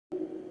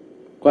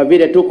Kwa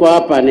vile tuko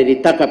hapa,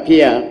 nilitaka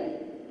pia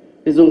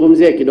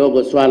nizungumzie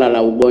kidogo swala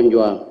la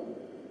ugonjwa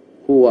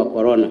huu wa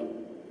corona.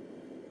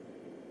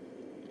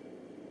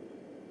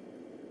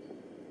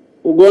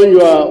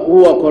 Ugonjwa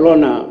huu wa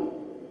corona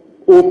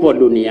upo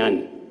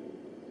duniani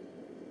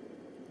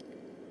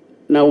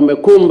na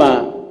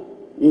umekumba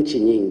nchi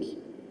nyingi.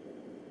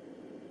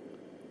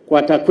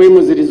 Kwa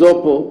takwimu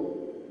zilizopo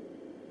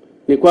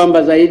ni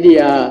kwamba zaidi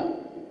ya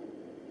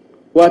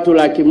watu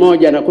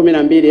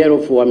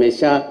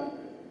 112,000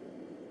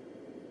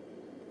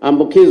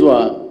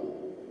 wameshaambukizwa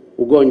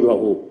ugonjwa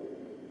huu.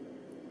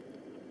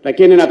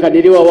 Lakini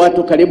nakadiriwa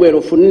watu karibu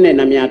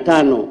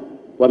 4,500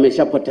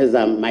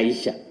 wameshapoteza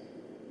maisha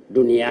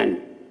duniani.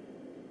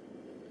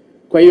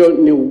 Kwa hiyo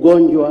ni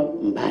ugonjwa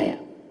mbaya.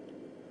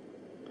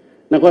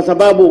 Na kwa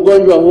sababu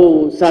ugonjwa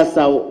huu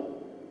sasa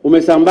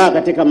umesambaa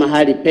katika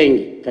mahali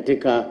pengi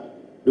katika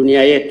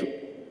dunia yetu,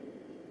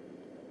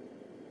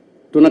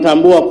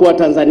 tunatambua kuwa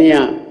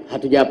Tanzania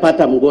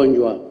hatujapata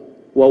mgonjwa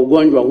wa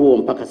ugonjwa huo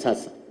mpaka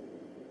sasa.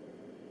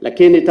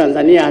 Lakini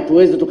Tanzania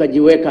hatuwezi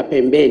tukajiweka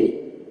pembeni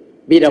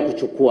bila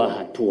kuchukua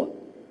hatua.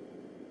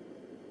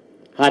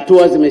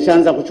 Hatua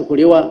zimeshaanza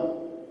kuchukuliwa.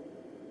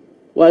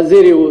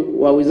 Waziri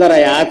wa Wizara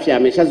ya Afya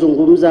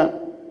ameshazungumza,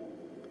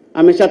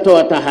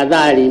 ameshatoa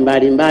tahadhari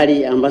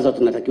mbalimbali ambazo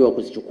tunatakiwa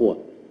kuzichukua.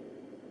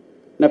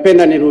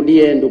 Napenda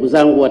nirudie, ndugu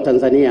zangu wa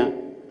Tanzania,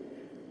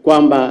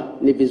 kwamba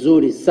ni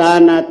vizuri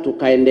sana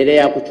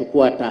tukaendelea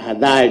kuchukua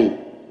tahadhari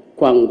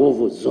kwa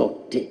nguvu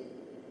zote.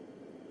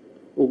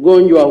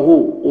 Ugonjwa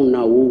huu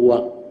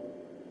unaua,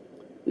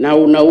 na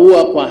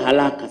unaua kwa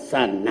haraka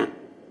sana.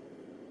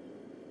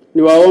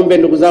 Niwaombe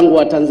ndugu zangu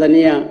wa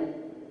Tanzania,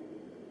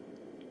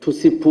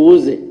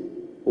 tusipuuze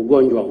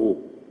ugonjwa huu.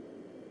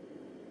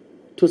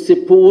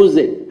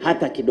 Tusipuuze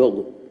hata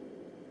kidogo.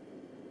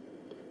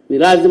 Ni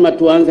lazima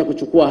tuanze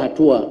kuchukua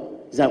hatua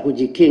za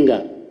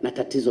kujikinga na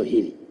tatizo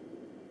hili.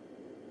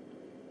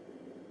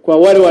 Kwa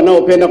wale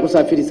wanaopenda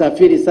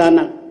kusafiri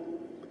sana,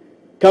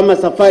 kama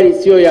safari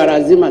sio ya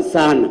lazima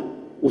sana,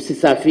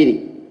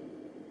 usisafiri.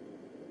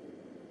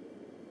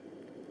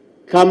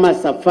 Kama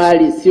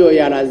safari sio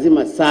ya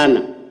lazima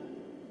sana,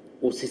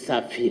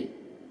 usisafiri.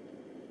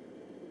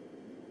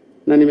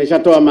 Na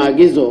nimeshatoa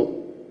maagizo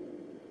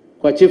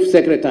kwa Chief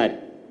Secretary,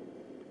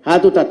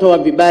 hatutatoa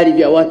vibali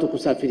vya watu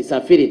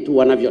kusafiri tu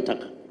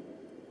wanavyotaka.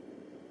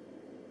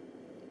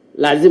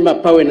 Lazima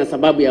pawe na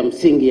sababu ya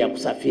msingi ya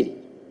kusafiri.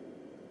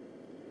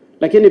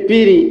 Lakini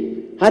pili,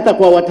 hata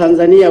kwa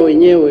Watanzania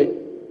wenyewe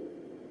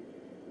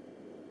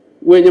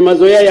wenye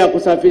mazoea ya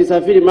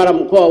kusafiri mara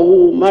mkoa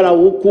huu,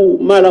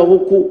 mara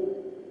huku,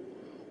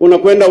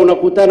 unakwenda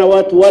unakutana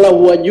watu wala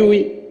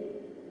huwajui.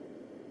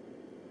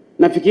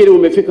 Nafikiri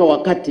umefika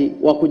wakati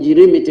wa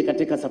kujilimiti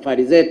katika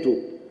safari zetu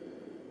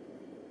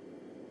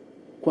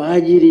kwa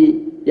ajili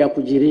ya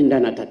kujilinda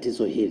na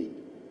tatizo hili.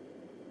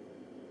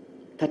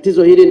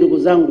 Tatizo hili ndugu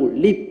zangu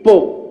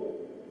lipo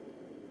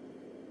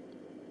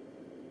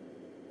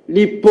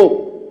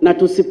na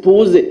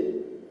tusipuuze.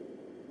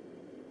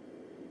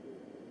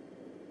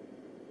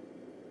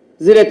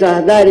 Zile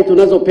tahadhari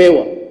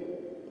tunazopewa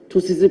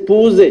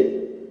tusizipuuze.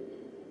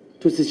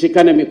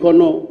 Tusishikane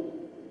mikono,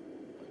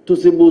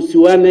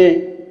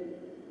 tusibusiwane.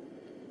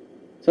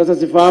 Sasa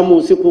sifahamu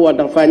usiku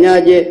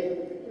watafanyaje,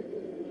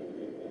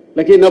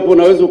 lakini napo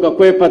unaweza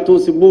ukakwepa tu,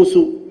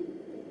 usibusu.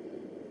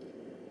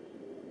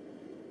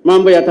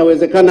 Mambo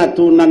yatawezekana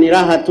tu na ni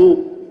raha tu.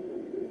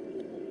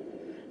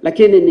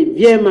 Lakini ni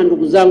vyema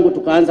ndugu zangu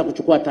tukaanza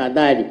kuchukua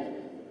tahadhari.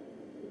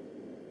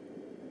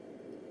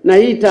 Na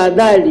hii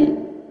tahadhari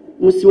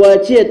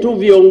msiwaachie tu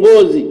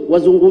viongozi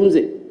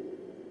wazungumze.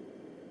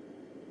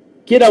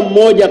 Kila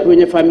mmoja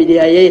kwenye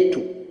familia yetu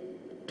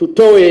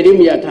tutoe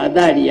elimu ya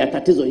tahadhari ya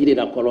tatizo hili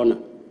la corona.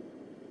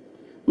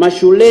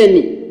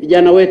 Mashuleni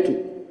vijana wetu,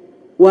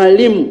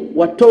 walimu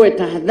watoe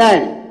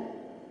tahadhari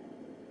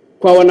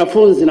kwa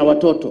wanafunzi na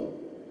watoto.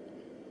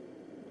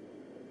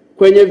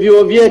 Kwenye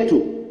vyuo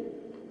vyetu,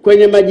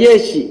 kwenye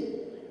majeshi,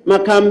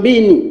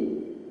 makambini,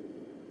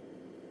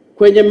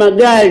 kwenye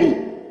magari.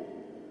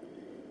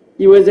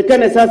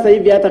 Iwezekane sasa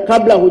hivi hata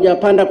kabla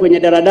hujapanda kwenye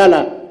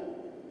daladala,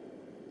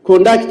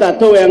 kondakta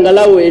atoe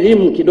angalau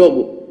elimu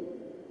kidogo.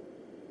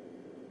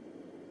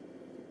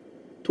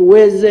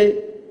 Tuweze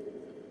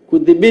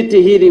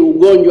kudhibiti hili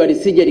ugonjwa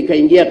lisije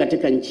likaingia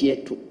katika nchi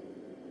yetu.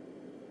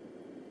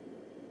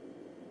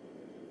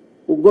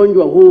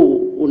 Ugonjwa huu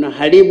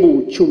unaharibu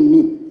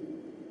uchumi.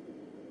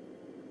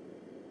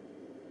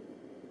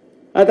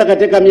 Hata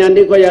katika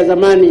miandiko ya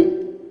zamani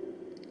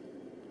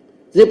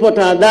zipo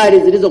tahadhari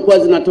zilizokuwa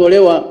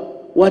zinatolewa,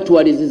 watu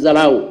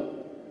walizidharau.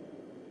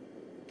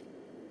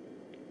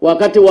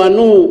 Wakati wa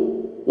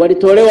Nuhu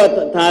walitolewa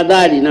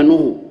tahadhari na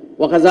Nuhu,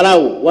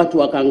 wakadharau, watu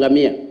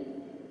wakaangamia.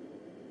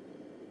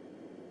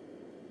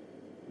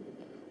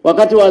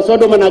 Wakati wa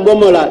Sodoma na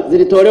Gomora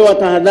zilitolewa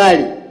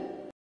tahadhari,